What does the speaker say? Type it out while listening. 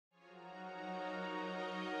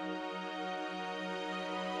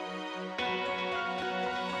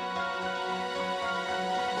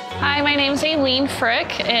Hi, my name's Aileen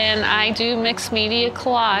Frick, and I do mixed media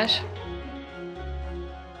collage.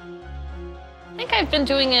 I think I've been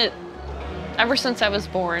doing it ever since I was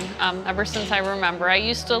born, ever since I remember. I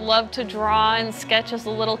used to love to draw and sketch as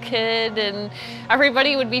a little kid, and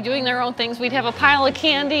everybody would be doing their own things. We'd have a pile of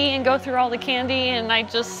candy and go through all the candy, and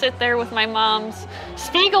I'd just sit there with my mom's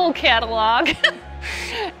Spiegel catalog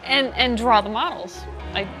and draw the models.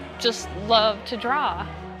 I just love to draw.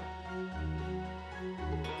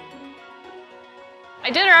 I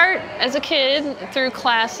did art as a kid through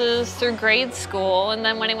classes, through grade school, and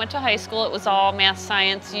then when I went to high school it was all math,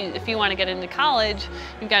 science. If you want to get into college,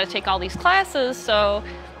 you've got to take all these classes, so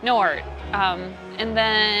no art. And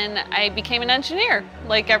then I became an engineer,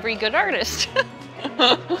 like every good artist.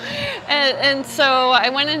 and so I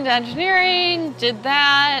went into engineering, did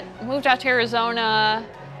that, moved out to Arizona,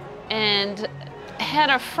 and had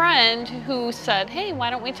a friend who said, hey, why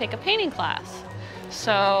don't we take a painting class?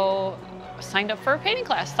 So signed up for a painting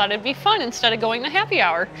class, thought it'd be fun instead of going to happy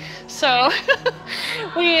hour. So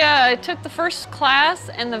we took the first class,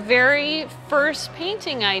 and the very first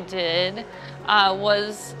painting I did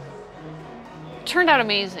turned out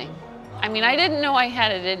amazing. I mean, I didn't know I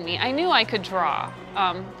had it in me. I knew I could draw.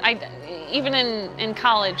 Even in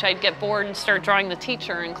college, I'd get bored and start drawing the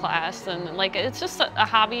teacher in class, and like it's just a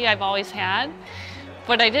hobby I've always had.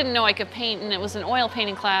 But I didn't know I could paint, and it was an oil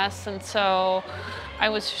painting class, and so I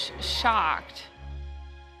was shocked.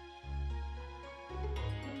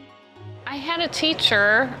 I had a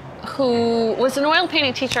teacher who was an oil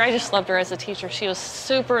painting teacher. I just loved her as a teacher. She was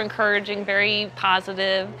super encouraging, very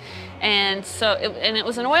positive. And so, it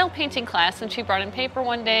was an oil painting class, and she brought in paper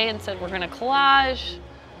one day and said, we're gonna collage,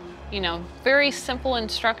 you know, very simple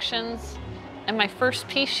instructions. And my first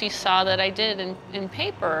piece she saw that I did in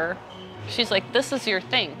paper, she's like, this is your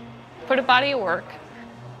thing. Put a body of work,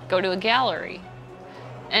 go to a gallery.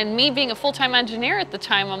 And me being a full-time engineer at the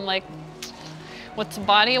time, I'm like, what's a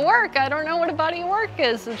body of work? I don't know what a body of work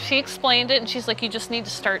is. And she explained it, and she's like, you just need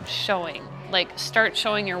to start showing. Like, start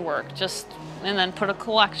showing your work, and then put a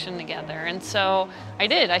collection together. And so I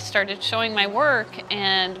did. I started showing my work,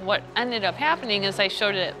 and what ended up happening is I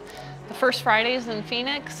showed it the first Fridays in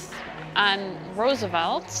Phoenix on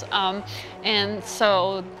Roosevelt, and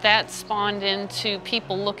so that spawned into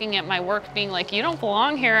people looking at my work being like, you don't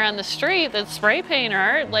belong here on the street that's spray paint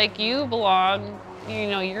art, like you belong, you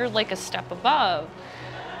know, you're like a step above.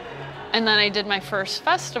 And then I did my first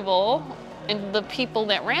festival, and the people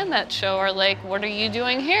that ran that show are like, what are you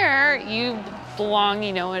doing here? You belong,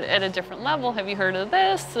 you know, at a different level. Have you heard of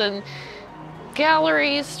this? And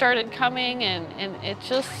galleries started coming, and it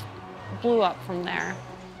just blew up from there.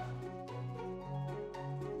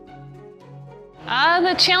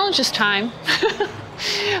 The challenge is time.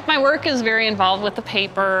 My work is very involved with the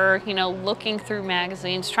paper, you know, looking through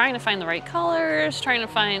magazines, trying to find the right colors, trying to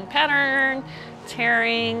find pattern,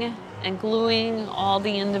 tearing and gluing all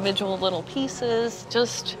the individual little pieces.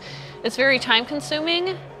 Just, it's very time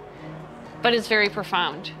consuming, but it's very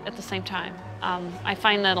profound at the same time. I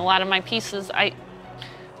find that a lot of my pieces,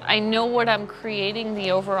 I know what I'm creating, the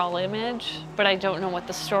overall image, but I don't know what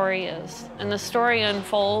the story is. And the story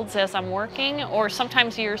unfolds as I'm working, or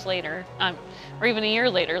sometimes years later, or even a year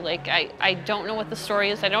later. Like, I don't know what the story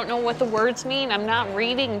is. I don't know what the words mean. I'm not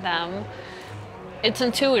reading them. It's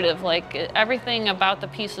intuitive. Like, everything about the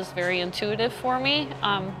piece is very intuitive for me.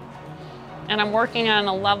 And I'm working on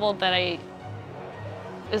a level that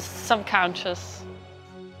is subconscious.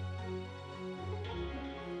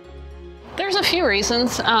 There's a few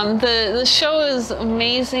reasons. The show is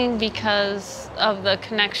amazing because of the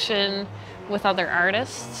connection with other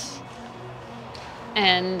artists,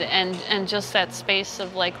 and just that space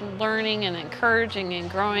of like learning and encouraging and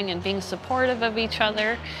growing and being supportive of each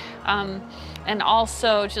other, and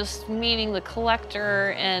also just meeting the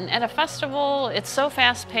collector. And at a festival, it's so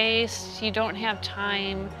fast-paced, you don't have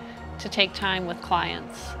time to take time with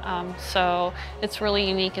clients. So it's really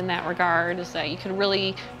unique in that regard, is that you can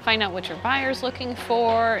really find out what your buyer's looking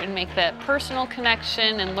for and make that personal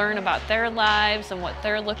connection and learn about their lives and what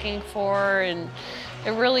they're looking for, and it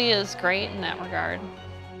really is great in that regard.